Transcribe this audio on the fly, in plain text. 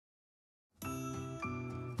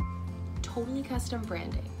totally custom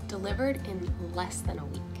branding delivered in less than a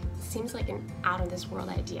week. Seems like an out-of-this-world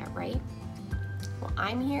idea, right? Well,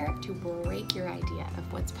 I'm here to break your idea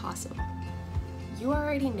of what's possible. You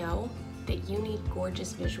already know that you need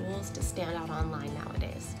gorgeous visuals to stand out online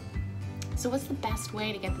nowadays. So what's the best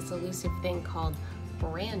way to get this elusive thing called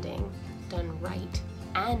branding done right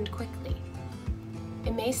and quickly?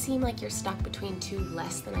 It may seem like you're stuck between two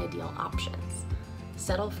less than ideal options.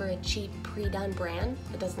 Settle for a cheap, pre-done brand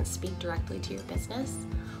that doesn't speak directly to your business,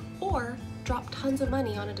 or drop tons of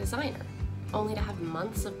money on a designer, only to have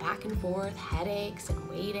months of back and forth, headaches, and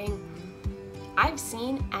waiting. I've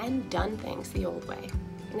seen and done things the old way,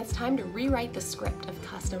 and it's time to rewrite the script of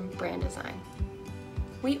custom brand design.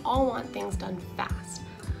 We all want things done fast.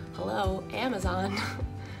 Hello, Amazon.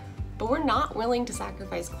 But we're not willing to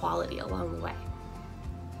sacrifice quality along the way.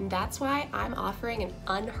 And that's why I'm offering an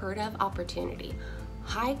unheard of opportunity: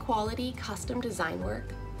 high quality custom design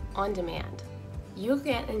work on demand. You'll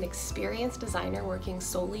get an experienced designer working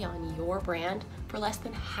solely on your brand for less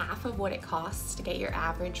than half of what it costs to get your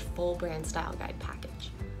average full brand style guide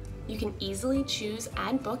package. You can easily choose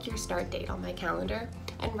and book your start date on my calendar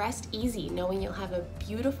and rest easy knowing you'll have a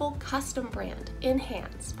beautiful custom brand in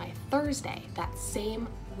hands by Thursday that same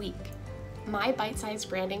week. My bite-sized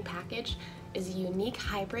branding package is a unique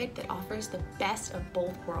hybrid that offers the best of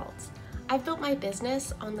both worlds. I've built my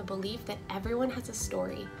business on the belief that everyone has a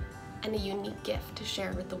story and a unique gift to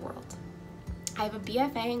share with the world. I have a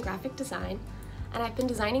BFA in graphic design, and I've been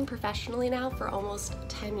designing professionally now for almost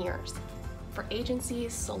 10 years, for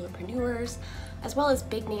agencies, solopreneurs, as well as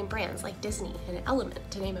big name brands like Disney and Element,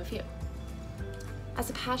 to name a few. As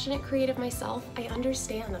a passionate creative myself, I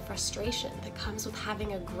understand the frustration that comes with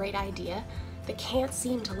having a great idea that can't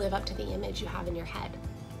seem to live up to the image you have in your head.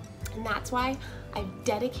 And that's why I've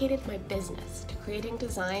dedicated my business to creating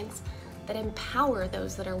designs that empower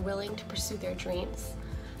those that are willing to pursue their dreams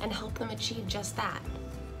and help them achieve just that.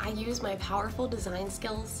 I use my powerful design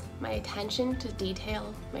skills, my attention to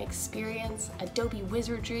detail, my experience, Adobe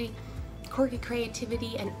wizardry, quirky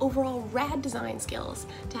creativity, and overall rad design skills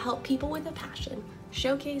to help people with a passion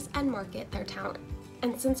showcase and market their talent.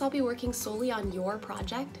 And since I'll be working solely on your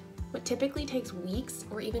project, what typically takes weeks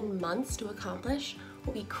or even months to accomplish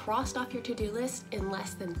will be crossed off your to-do list in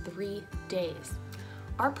less than 3 days.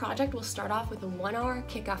 Our project will start off with a 1-hour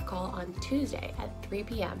kickoff call on Tuesday at 3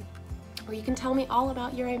 p.m. where you can tell me all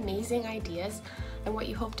about your amazing ideas and what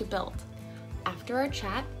you hope to build. After our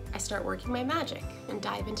chat, I start working my magic and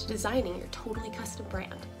dive into designing your totally custom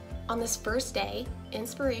brand. On this first day,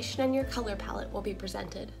 inspiration and your color palette will be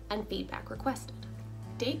presented and feedback requested.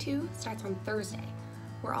 Day 2 starts on Thursday,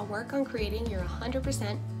 where I'll work on creating your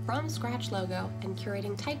 100% from scratch logo and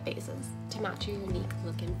curating typefaces to match your unique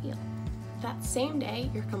look and feel. That same day,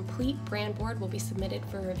 your complete brand board will be submitted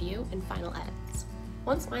for review and final edits.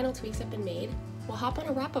 Once final tweaks have been made, we'll hop on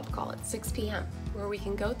a wrap-up call at 6 p.m. where we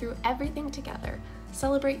can go through everything together,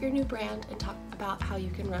 celebrate your new brand, and talk about how you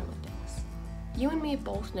can run with things. You and me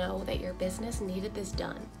both know that your business needed this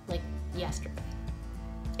done, like yesterday.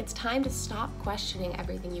 It's time to stop questioning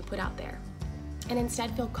everything you put out there, and instead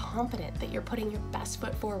feel confident that you're putting your best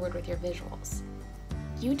foot forward with your visuals.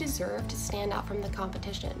 You deserve to stand out from the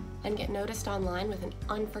competition and get noticed online with an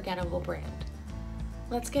unforgettable brand.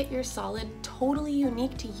 Let's get your solid, totally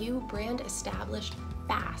unique to you brand established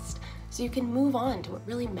fast so you can move on to what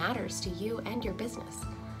really matters to you and your business,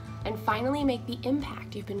 and finally make the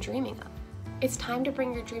impact you've been dreaming of. It's time to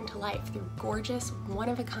bring your dream to life through gorgeous,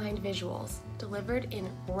 one-of-a-kind visuals delivered in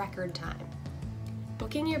record time.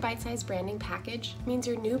 Booking your bite-sized branding package means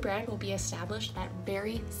your new brand will be established that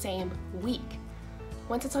very same week.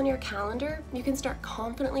 Once it's on your calendar, you can start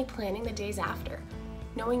confidently planning the days after,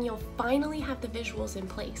 knowing you'll finally have the visuals in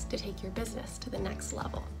place to take your business to the next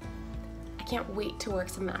level. I can't wait to work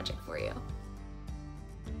some magic for you.